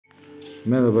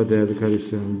Merhaba değerli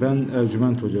kardeşlerim, ben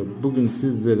Ercüment Hoca. Bugün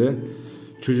sizlere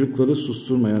çocukları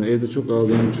susturma, yani evde çok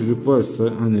ağlayan çocuk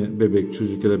varsa, hani bebek,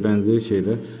 çocuk ya da benzeri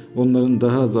şeyler, onların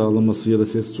daha az ağlaması ya da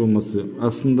sessiz olması,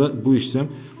 aslında bu işlem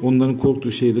onların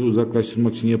korktuğu şeyleri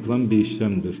uzaklaştırmak için yapılan bir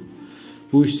işlemdir.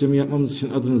 Bu işlemi yapmamız için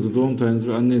adınızı, doğum tarihinizi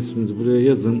ve anne isminizi buraya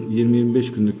yazın.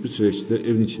 20-25 günlük bir süreçte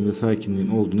evin içinde sakinliğin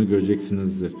olduğunu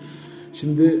göreceksinizdir.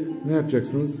 Şimdi ne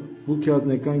yapacaksınız? Bu kağıdın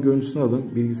ekran görüntüsünü alın,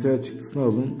 bilgisayar çıktısını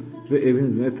alın ve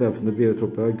evinizin etrafında bir yere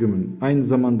toprağa gömün. Aynı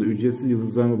zamanda ücretsiz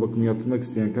yıldızlarma bakımı yaptırmak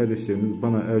isteyen kardeşlerimiz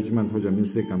bana Ercüment Hocam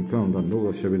Instagram kanalından da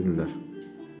ulaşabilirler.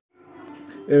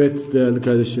 Evet değerli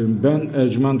kardeşlerim, ben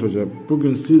Ercüment Hoca.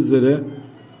 Bugün sizlere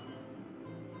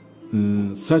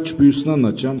saç büyüsünü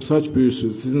anlatacağım. Saç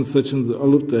büyüsü, sizin saçınızı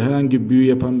alıp da herhangi bir büyü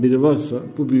yapan biri varsa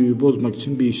bu büyüyü bozmak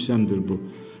için bir işlemdir bu.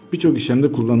 Birçok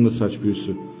işlemde kullanılır saç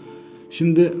büyüsü.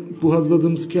 Şimdi bu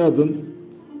hazırladığımız kağıdın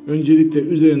öncelikle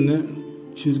üzerine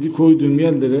çizgi koyduğum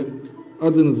yerlere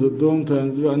adınızı, doğum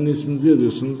tarihinizi ve anne isminizi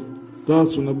yazıyorsunuz. Daha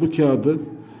sonra bu kağıdı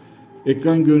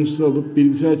ekran görüntüsü alıp,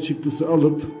 bilgisayar çıktısı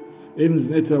alıp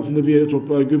evinizin etrafında bir yere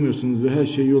toprağa gömüyorsunuz ve her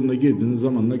şey yoluna girdiğiniz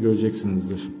zamanla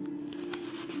göreceksinizdir.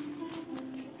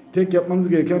 Tek yapmanız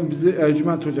gereken bizi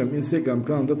Ercüment Hocam Instagram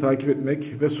kanalında takip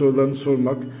etmek ve sorularını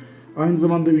sormak. Aynı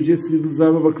zamanda ücretsiz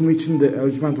yıldızlarma bakımı için de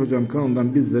Ercüment Hocam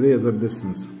kanalından bizlere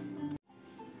yazabilirsiniz.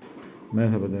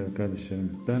 Merhaba değerli kardeşlerim,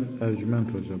 ben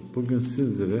Ercüment Hocam. Bugün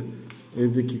sizlere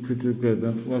evdeki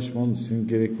kötülüklerden ulaşmanız için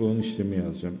gerekli olan işlemi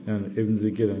yazacağım. Yani evinize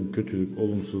gelen kötülük,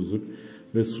 olumsuzluk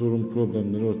ve sorun,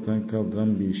 problemleri ortadan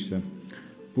kaldıran bir işlem.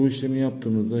 Bu işlemi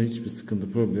yaptığımızda hiçbir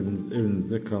sıkıntı, probleminiz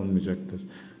evinizde kalmayacaktır.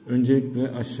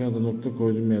 Öncelikle aşağıda nokta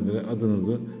koyduğum yerlere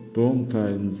adınızı, doğum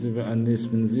tarihinizi ve anne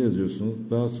isminizi yazıyorsunuz.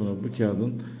 Daha sonra bu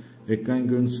kağıdın ekran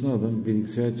görüntüsünü alın,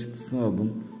 bilgisayar çıktısını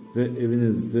alın ve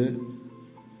evinizde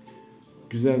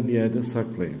güzel bir yerde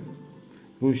saklayın.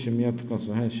 Bu işlemi yaptıktan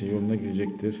sonra her şey yoluna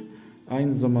girecektir.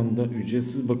 Aynı zamanda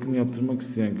ücretsiz bakım yaptırmak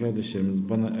isteyen kardeşlerimiz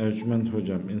bana Ercüment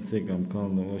Hocam Instagram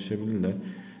kanalına ulaşabilirler.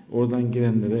 Oradan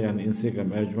gelenlere, yani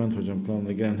Instagram Ercüment Hocam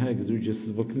kanalına gelen herkese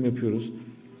ücretsiz bakım yapıyoruz.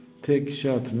 Tek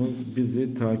şartımız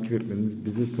bizi takip etmeniz.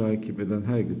 Bizi takip eden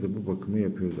herkese bu bakımı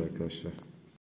yapıyoruz arkadaşlar.